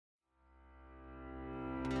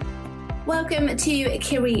Welcome to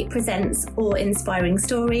Kiri Presents Awe Inspiring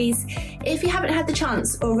Stories. If you haven't had the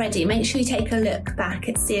chance already, make sure you take a look back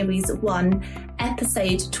at Series 1,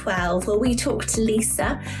 Episode 12, where we talked to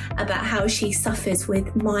Lisa about how she suffers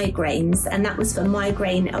with migraines, and that was for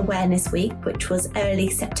Migraine Awareness Week, which was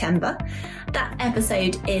early September. That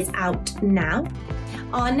episode is out now.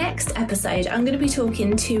 Our next episode, I'm going to be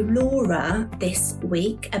talking to Laura this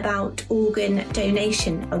week about Organ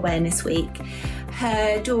Donation Awareness Week.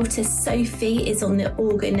 Her daughter Sophie is on the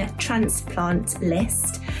organ transplant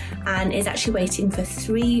list and is actually waiting for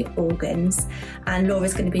 3 organs, and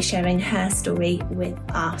Laura's going to be sharing her story with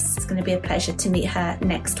us. It's going to be a pleasure to meet her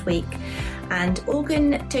next week. And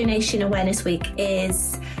Organ Donation Awareness Week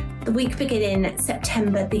is the week beginning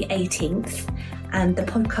September the 18th, and the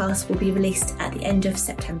podcast will be released at the end of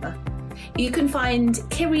September. You can find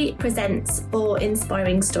Kiri Presents Awe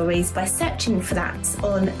Inspiring Stories by searching for that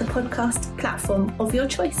on the podcast platform of your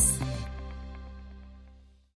choice.